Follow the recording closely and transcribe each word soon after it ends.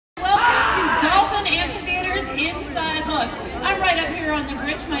on the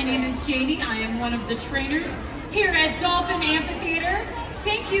bridge. My name is Jamie. I am one of the trainers here at Dolphin Amphitheater.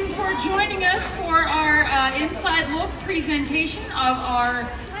 Thank you for joining us for our inside look presentation of our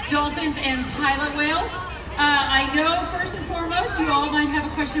dolphins and pilot whales. I know first and foremost you all might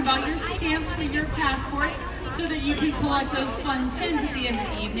have a question about your stamps for your passports so that you can collect those fun pins at the end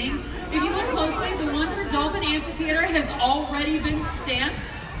of the evening. If you look closely, the one for Dolphin Amphitheater has already been stamped,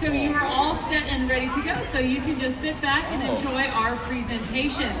 so you are all set and ready to go. So you can just sit back and enjoy our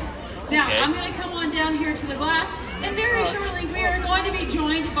presentation. Now, I'm going to come on down here to the glass, and very shortly we are going to be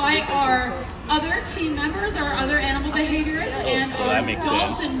joined by our other team members, our other animal behaviorists, and our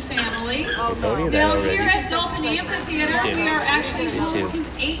dolphin family. Now, here at Dolphin Amphitheater, we are actually home to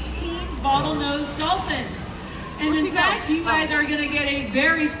 18 bottlenose dolphins. And in fact, you guys are going to get a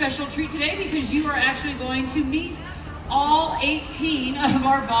very special treat today because you are actually going to meet all 18 of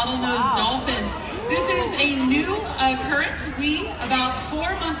our bottlenose dolphins. This is a new occurrence. We, about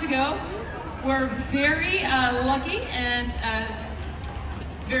 4 months ago, were very lucky and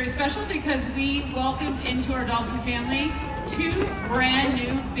very special because we welcomed into our dolphin family 2 brand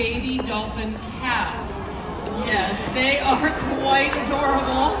new baby dolphin calves. Yes, they are quite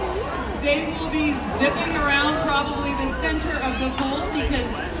adorable. They will be zipping around probably the center of the pool because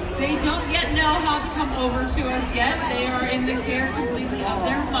they don't yet know how to come over to us yet. They are in the care completely of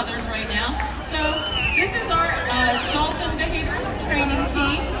their mothers right now. So this is our dolphin behaviorist training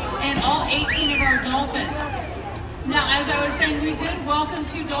team and all 18 of our dolphins. Now, as I was saying, we did welcome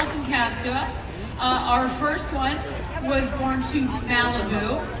 2 dolphin calves to us. Our first one was born to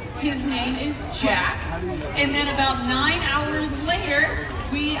Malibu. His name is Jack. And then about 9 hours later,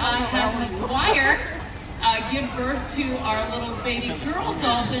 we had McGuire give birth to our little baby girl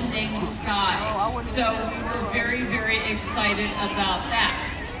dolphin named Sky. So we were very, very excited about that.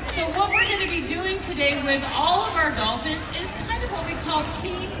 So what we're going to be doing today with all of our dolphins is kind of what we call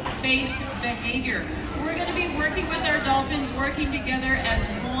team-based behavior. We're going to be working with our dolphins, working together as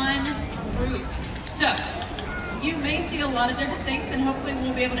one group. So you may see a lot of different things, and hopefully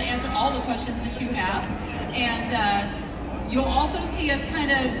we'll be able to answer all the questions that you have. And you'll also see us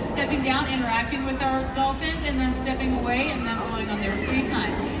kind of stepping down, interacting with our dolphins, and then stepping away and then going on their free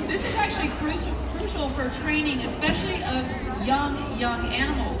time. This is actually crucial for training, especially of young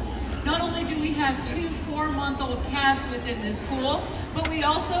animals. Not only do we have 2 4-month-old calves within this pool, but we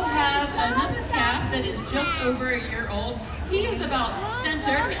also have another calf that is just over a year old. He is about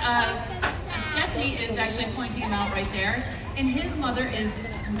center. Stephanie is actually pointing him out right there, and his mother is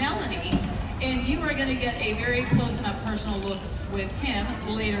Melanie. And you are going to get a very close and up personal look with him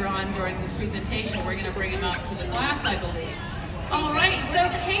later on during this presentation. We're going to bring him out to the glass, I believe. All right, so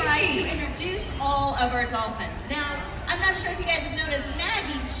Casey, to introduce all of our dolphins. Now, I'm not sure if you guys have noticed,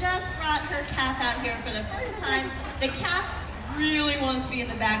 Maggie just brought her calf out here for the first time. The calf really wants to be in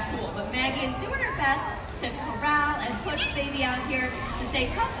the back pool, but Maggie is doing her best to corral and push baby out here to say,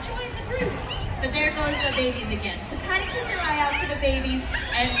 come join the group. But there goes the babies again. So kind of keep your eye out for the babies,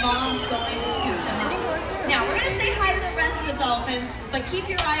 and Mom's going to scoop them up. Now, we're going to say hi to the rest of the dolphins, but keep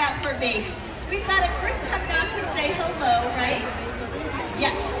your eye out for baby. We've got a group coming out to say hello, right?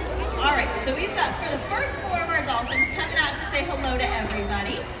 Yes. All right, so we've got, for the first 4 of our dolphins, coming out to say hello to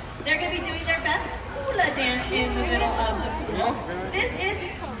everybody. They're going to be doing their best hula dance in the middle of the pool. This is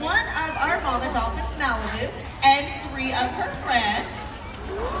one of our mama dolphins, Malibu, and 3 of her friends.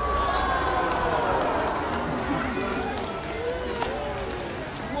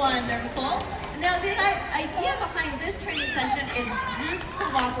 Wonderful. Now, the idea behind this training session is group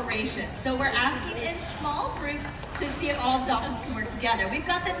cooperation. So we're asking in small groups to see if all dolphins can work together. We've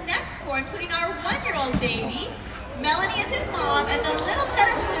got the next 4, including our 1-year-old baby. Melanie is his mom, and the little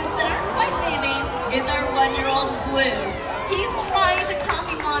pet of flukes that aren't quite babying is our 1-year-old Blue. He's trying to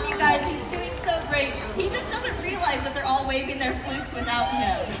copy Mom, you guys. He's doing so great. He just doesn't realize that they're all waving their flukes without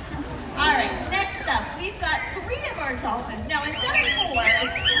him. All right, next up, we've got 3 of our dolphins. Now, instead of 4,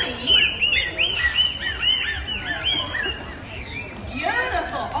 it's 3.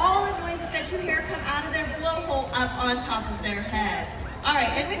 Beautiful. All the noises that you hear come out of their blowhole up on top of their head. All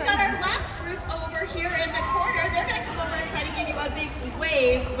right, and we've got our last group over here in the corner. They're going to come over and try to give you a big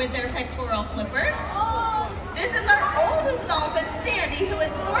wave with their pectoral flippers. This is our oldest dolphin, Sandy, who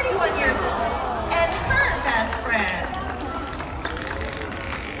is 41 years old, and her best friends.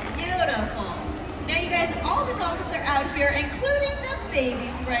 Beautiful. Now, you guys, all the dolphins are out here, including the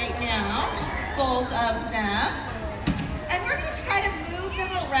babies right now, both of them. And we're going to try to move them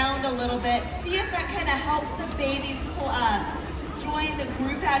around a little bit, see if that kind of helps the babies join the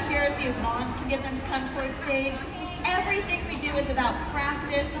group out here, see if moms can get them to come towards stage. Everything we do is about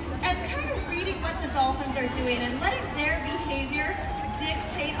practice and kind of reading what the dolphins are doing and letting their behavior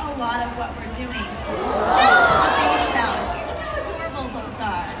a lot of what we're doing. The baby bows. Look how adorable those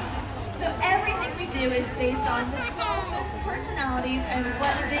are. So everything we do is based on the dolphins' personalities and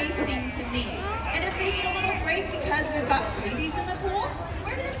what they seem to need. And if they need a little break because we've got babies in the pool,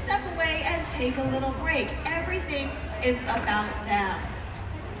 we're going to step away and take a little break. Everything is about them.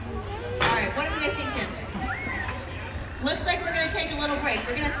 All right, what are you thinking? Looks like we're going to take a little break.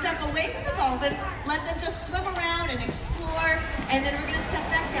 We're going to step away from the dolphins, let them just swim around and explore, and then we're going to step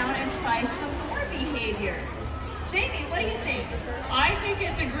back down and try some more behaviors. Jamie, what do you think? I think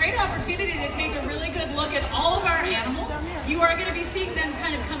it's a great opportunity to take a really good look at all of our animals. You are going to be seeing them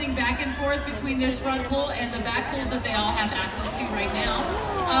kind of coming back and forth between this front pool and the back pools that they all have access to right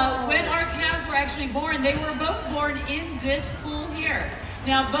now. When our calves were actually born, they were both born in this pool here.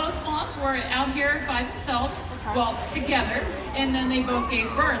 Now, both moms were out here by themselves, well, together, and then they both gave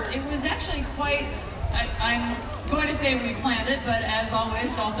birth. It was actually quite, I'm going to say we planned it, but as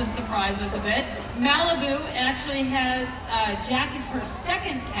always, dolphins surprise us a bit. Malibu actually had, Jack is her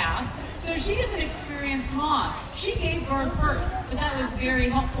second calf, so she is an experienced mom. She gave birth first, but that was very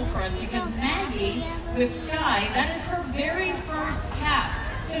helpful for us because Maggie with Sky, that is her very first calf.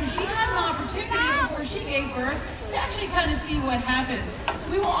 So she had an opportunity before she gave birth to actually kind of see what happens.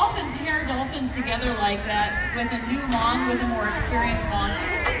 We will often pair dolphins together like that with a new mom, with a more experienced mom, so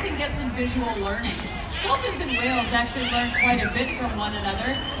that they can get some visual learning. Dolphins and whales actually learn quite a bit from one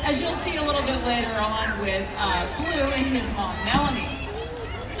another, as you'll see a little bit later on with Blue and his mom, Melanie.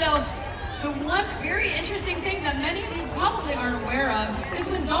 So the one very interesting thing that many of you probably aren't aware of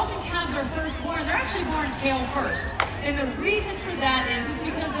is when dolphin calves are first born, they're actually born tail first. And the reason for that is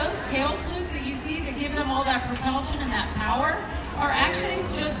because those tail flukes that you see that give them all that propulsion and that power are actually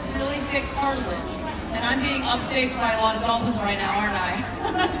just really thick cartilage. And I'm being upstaged by a lot of dolphins right now, aren't I?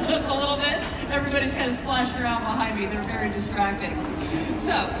 Just a little bit. Everybody's kind of splashed around behind me. They're very distracting.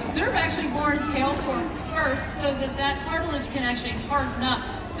 So they're actually born tail first so that that cartilage can actually harden up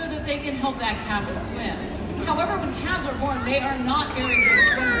so that they can help that calf to swim. However, when calves are born, they are not very good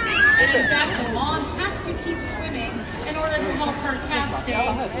swimmers. And in fact, the mom has to keep swimming in order to help her calf stay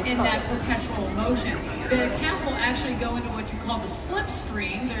in that perpetual motion. The calf will actually go into what you call the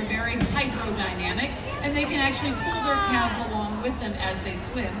slipstream. They're very hydrodynamic, and they can actually pull their calves along with them as they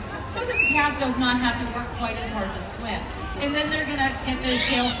swim, so that the calf does not have to work quite as hard to swim. And then they're gonna get their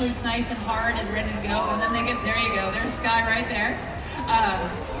tail flukes nice and hard and ready to go, and then they get, there you go, there's Sky right there.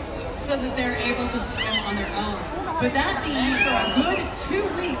 So that they're able to swim on their own. But that means for a good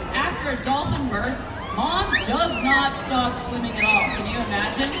 2 weeks after a dolphin birth, mom does not stop swimming at all. Can you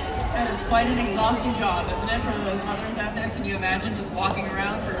imagine? That is quite an exhausting job, isn't it, for those mothers out there? Can you imagine just walking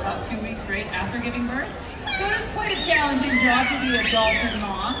around for about 2 weeks straight after giving birth? So it is quite a challenging job to be a dolphin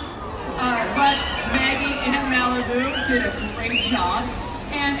mom. But Maggie and Malibu did a great job.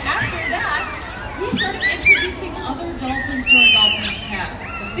 And after that, we started introducing other dolphins to our dolphin calves.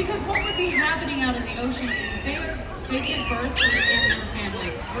 Because what would be happening out in the ocean is they give birth within their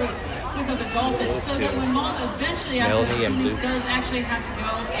family group with other dolphins, so that when mom eventually after those 2 weeks does actually have to go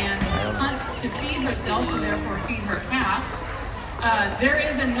and hunt to feed herself and therefore feed her calf, there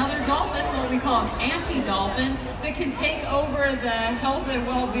is another dolphin, what we call an anti-dolphin, that can take over the health and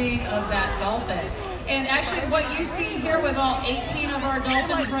well-being of that dolphin. And actually what you see here with all 18 of our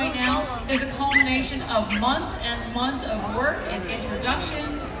dolphins right now is a culmination of months and months of work and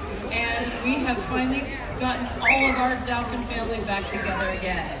introductions, and we have finally gotten all of our dolphin family back together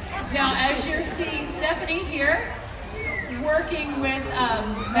again. Now, as you're seeing Stephanie here, working with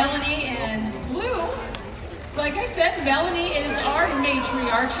Melanie and Blue, like I said, Melanie is our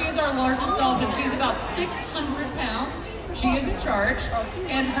matriarch. She is our largest dolphin. She's about 600 pounds. She is in charge,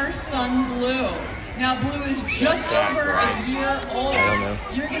 and her son, Blue. Now, Blue is just over a year old.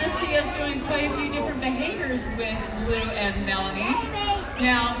 You're going to see us doing quite a few different behaviors with Blue and Melanie.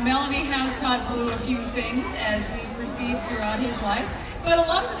 Now, Melanie has taught Blue a few things as we proceed throughout his life, but a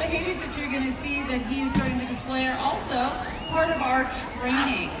lot of the behaviors that you're going to see that he is starting to display are also part of our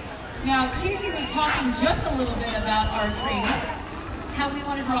training. Now, Casey was talking just a little bit about our training, how we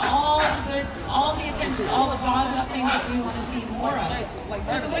want to draw all the attention, all the positive things that we want to see more of.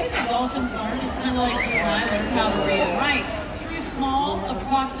 But the way the dolphins learn is kind of like you and I learn how to read and write, through small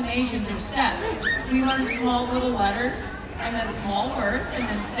approximations or steps. We learn small little letters, and then small words, and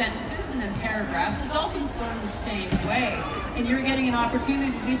then sentences, and then paragraphs. The dolphins learn the same way, and you're getting an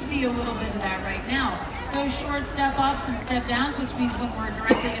opportunity to see a little bit of that right now. Those short step ups and step downs, which means when we're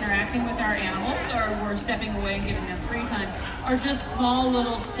directly interacting with our animals or we're stepping away and giving them free time, are just small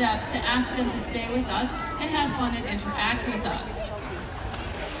little steps to ask them to stay with us and have fun and interact with us.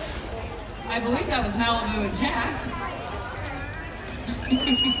 I believe that was Malibu and Jack. All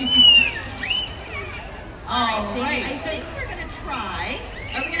right, Jamie, I think we're gonna try.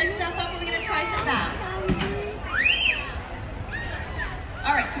 Are we gonna step up or are we gonna try some bows?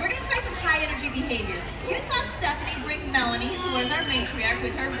 All right, so we're gonna try some high energy behaviors. You saw Stephanie bring Melanie, who was our matriarch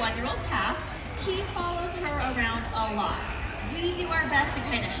with her 1-year-old calf. He follows her around a lot. We do our best to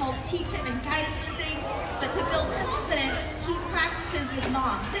kind of help teach him and guide him through things, but to build confidence, he practices with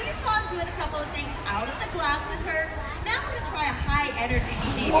mom. So you saw him doing a couple of things out of the glass with her. Now we're gonna try a high energy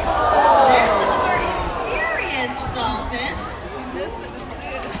behavior. There's some of our experienced dolphins.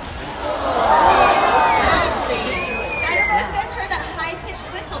 Exactly. I don't know if you guys heard that high-pitched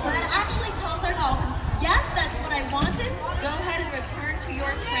whistle, but that actually tells our dolphins, yes, that's what I wanted. Go ahead and return to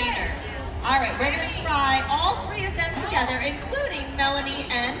your trainer. All right, we're gonna try all 3 of them together, including Melanie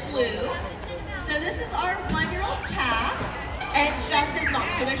and Blue. So this is our 1-year-old calf and just as long.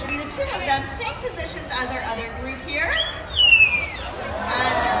 So there should be the 2 of them, same positions as our other group here.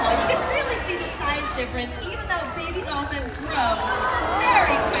 Wonderful. You can really see the size difference, even though baby dolphins grow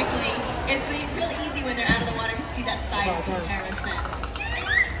very quickly. It's really easy when they're out of the water to see that size comparison.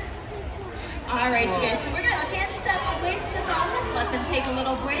 All right, you guys, so we're gonna again step away from the dolphins, let them take a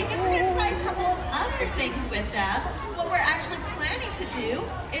little break, and we're gonna try a couple of other things with them. What we're actually planning to do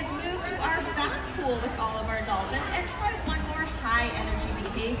is move to our back pool with all of our dolphins and try one more high energy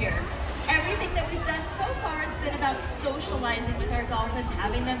behavior. Everything that we've done so far has been about socializing with our dolphins,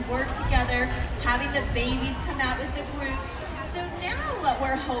 having them work together, having the babies come out with the group. So now what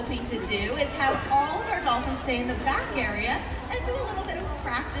we're hoping to do is have all of our dolphins stay in the back area and do a little bit of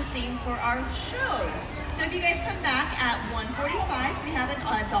practicing for our shows. So if you guys come back at 1:45, we have a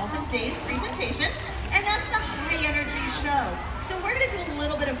Dolphin Days presentation, and that's the high energy show. So we're gonna do a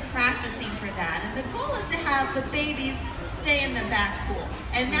little bit of practicing for that, and the goal is to have the babies stay in the back pool.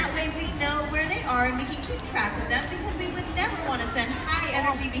 And that way we know where they are and we can keep track of them, because we would never wanna send high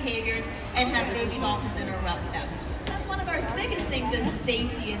energy behaviors and have baby dolphins interrupt them. So that's one of our biggest things is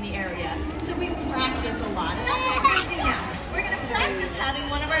safety in the area. So we practice a lot, and that's what we're gonna do now. We're gonna practice having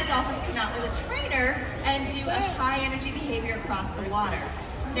one of our dolphins come out with a trainer and do a high energy behavior across the water.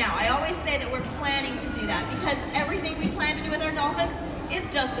 Now, I always say that we're planning to do that because everything we plan to do with our dolphins is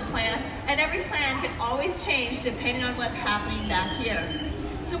just a plan, and every plan can always change depending on what's happening back here.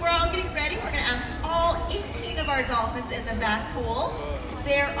 So we're all getting ready. We're gonna ask all 18 of our dolphins in the back pool.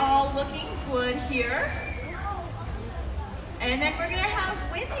 They're all looking good here. And then we're gonna have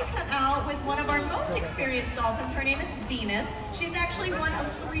Wendy come out with one of our most experienced dolphins. Her name is Venus. She's actually one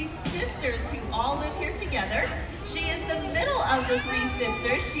of 3 sisters who all live here together. She is the middle of the 3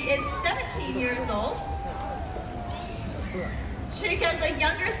 sisters. She is 17 years old. She has a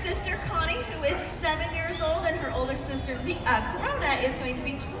younger sister, Connie, who is 7 years old, and her older sister, Corona, is going to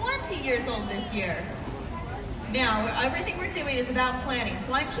be 20 years old this year. Now, everything we're doing is about planning,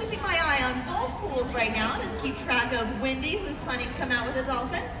 so I'm keeping my eye on both pools right now to keep track of Wendy, who's planning to come out with a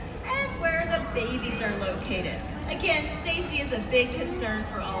dolphin, and where the babies are located. Again, safety is a big concern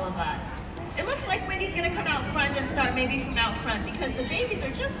for all of us. It looks like Wendy's gonna come out front and start maybe from out front because the babies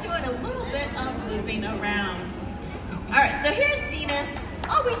are just doing a little bit of moving around. All right, so here's Venus.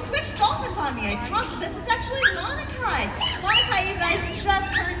 Oh, we switched dolphins on me. I talked to this. Is actually Lanakai. Lanakai, you guys,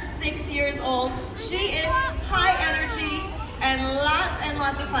 just turned 6 years old. She is high energy and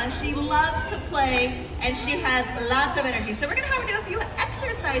lots of fun. She loves to play and she has lots of energy. So we're gonna have her do a few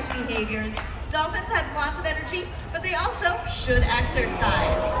exercise behaviors. Dolphins have lots of energy, but they also should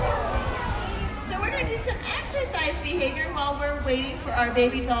exercise. So we're gonna do some exercise behavior while we're waiting for our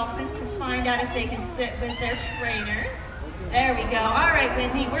baby dolphins to find out if they can sit with their trainers. There we go. All right,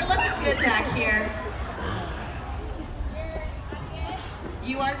 Wendy, we're looking good back here.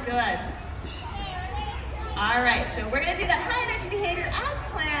 You are good. All right, so we're gonna do that high energy behavior as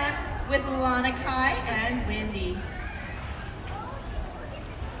planned with Lanakai and Wendy.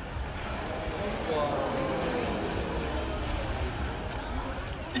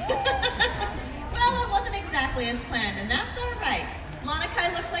 Well, it wasn't exactly as planned, and that's all right.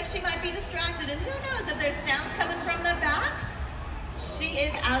 Lanakai looks like she might be distracted, and who knows if there's sounds coming from the back? She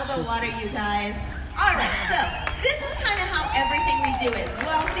is out of the water, you guys. All right, so this is kind of how everything we do is.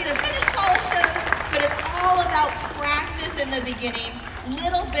 Well, see the finished polish shows, but it's all about practice in the beginning,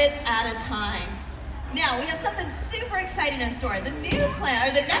 little bits at a time. Now, we have something super exciting in store. The new plan,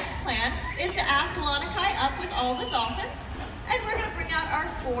 or the next plan, is to ask Lanakai up with all the dolphins, and we're gonna bring out our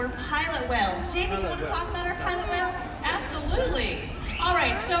 4 pilot whales. Jamie, you wanna talk about our pilot whales? Absolutely. All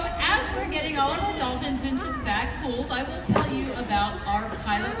right, so as we're getting all of our dolphins into the back pools, I will tell you about our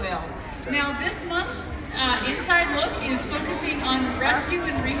pilot whales. Now, this month's Inside Look is focusing on rescue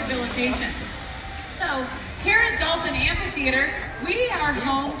and rehabilitation. So, Here at Dolphin Amphitheater, we are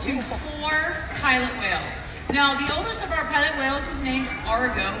home to 4 pilot whales. Now, the oldest of our pilot whales is named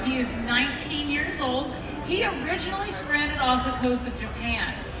Argo. He is 19 years old. He originally stranded off the coast of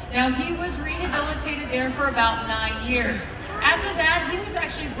Japan. Now, he was rehabilitated there for about 9 years. After that, he was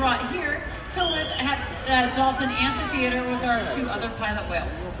actually brought here to live at Dolphin Amphitheater with our 2 other pilot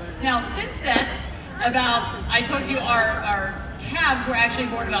whales. Now, since then, I told you our calves were actually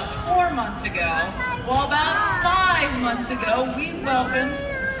born about 4 months ago. Well, about 5 months ago, we welcomed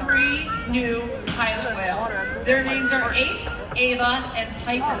 3 new pilot whales. Their names are Ace, Ava, and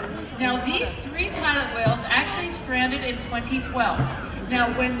Piper. Now, these 3 pilot whales actually stranded in 2012.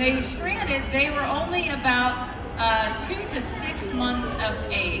 Now, when they stranded, they were only about 2 to 6 months of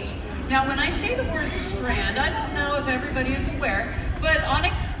age. Now, when I say the word strand, I don't know if everybody is aware, but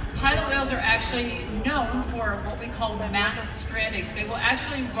pilot whales are actually known for what we call mass strandings. They will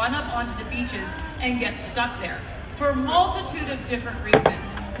actually run up onto the beaches and get stuck there for a multitude of different reasons.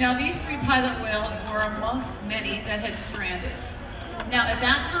 Now, these 3 pilot whales were amongst many that had stranded. Now, at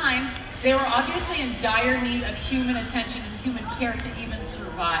that time, they were obviously in dire need of human attention and human care to even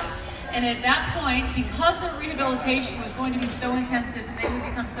survive. And at that point, because their rehabilitation was going to be so intensive and they would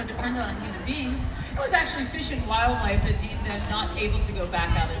become so dependent on human beings, it was actually fish and wildlife that deemed them not able to go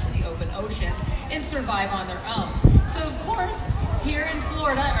back out into the open ocean and survive on their own. So, of course, here in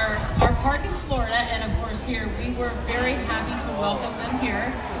Florida, or our park in Florida, and of course here, we were very happy to welcome them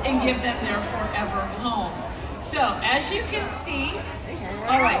here and give them their forever home. So, as you can see,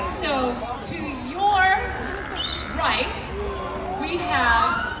 all right, so to your right, we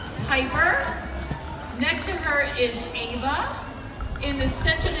have Piper. Next to her is Ava. In the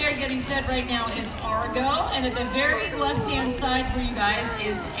center there getting fed right now is Argo. And at the very left-hand side for you guys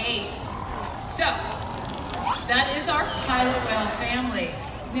is Ace. So, that is our pilot whale family.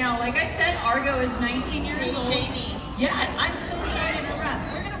 Now, like I said, Argo is 19 years old. Jamie. Yes. I'm so sorry to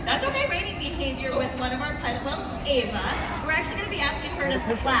interrupt. We're going to That's okay. training behavior with one of our pilot whales, Ava. We're actually going to be asking her to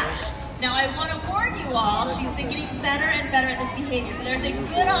splash. Now, I want to warn you all, she's been getting better and better at this behavior. So there's a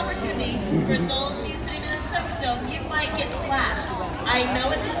good opportunity for those of you sitting in the summer zone, you might get splashed. I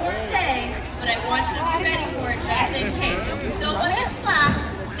know it's a warm day, but I want you to be ready for it just in case. So if you don't want to get splashed,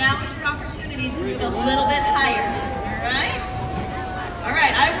 now is your opportunity to move a little bit higher. Alright?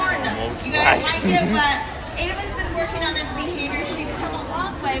 Alright, I warned them. You guys might get wet. Ava's been working on this behavior. She's come a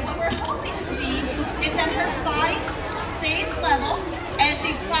long way. What we're hoping to see is that her body stays level and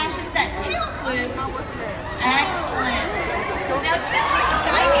she splashes that tail fluid. Excellent. Now Tim is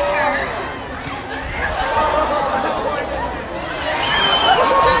guiding her. You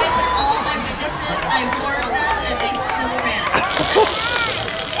guys are all my witnesses. I warned them and they still ran.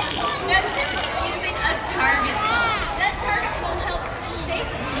 Now Tim is using a target pole. That target pole helps shape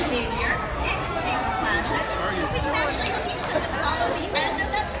behavior, including splashes. We can actually teach them to follow the end of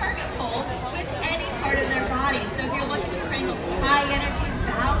that target pole with any part of their body. So if you're looking to train those high energy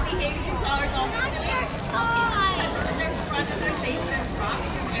bow behaviors you saw our dolphins doing, I'll teach them to touch it in their front of their face, their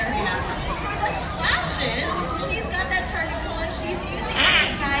rostrum area. For the splashes, she's got that target pole and she's using it to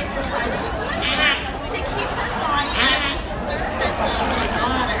guide her by the foot to keep her body at the surface of the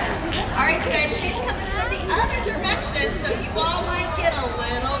water. Alright you guys, she's coming from the other direction, so you all might get a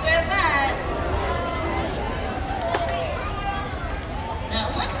little bit wet. Now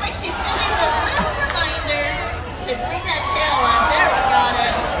it looks like she still needs a little reminder to bring that tail up. There, we got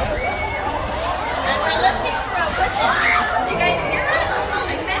it. And we're listening for a whistle. Did you guys hear it?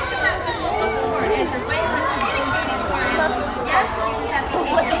 I mentioned that whistle before and the ways of communicating to our animals. Yes, you did that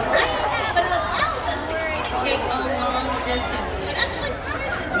behavior correct, but it allows us to communicate a long distance. So it actually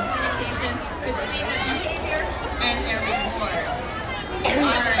bridges communication between the behavior and their reward.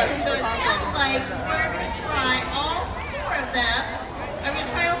 Alright, so it sounds like we're going to try all 4 of them. Are we going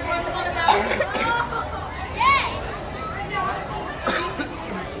to try all 4 of them on a bow?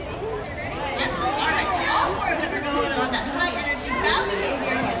 Yes, alright, so all 4 of them are going on that high energy bow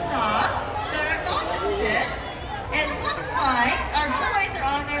behavior you saw that our dolphins did. It looks like our boys are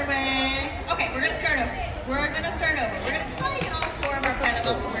on their way. Okay, we're going to start over. We're going to try to get all 4 of our pilot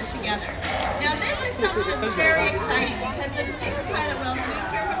whales to work together. Now this is something that's very exciting because the newer pilot whales moved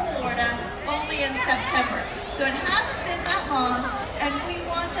here from Florida only in September. So it hasn't been that long, and we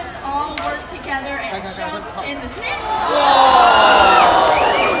want them to all work together and jump in the same spot.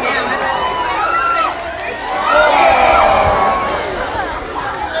 Now, I'm not sure if you guys know this, but there's one there.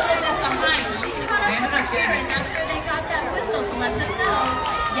 A little bit behind. She caught up over here, and that's where they got that whistle to let them know.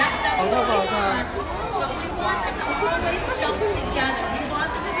 Yep, that's what we want. But we want them to always jump together. We want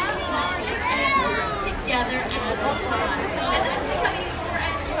them to be connected and work together as a pod. And this is becoming more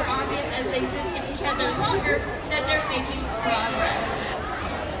and more obvious as they live together. that they're longer, that they're making progress.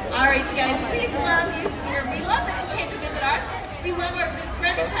 All right, you guys, we love you. We love that you came to visit us. We love our big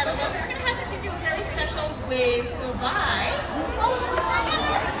brother pedal. We're going to have to give you a very special wave goodbye.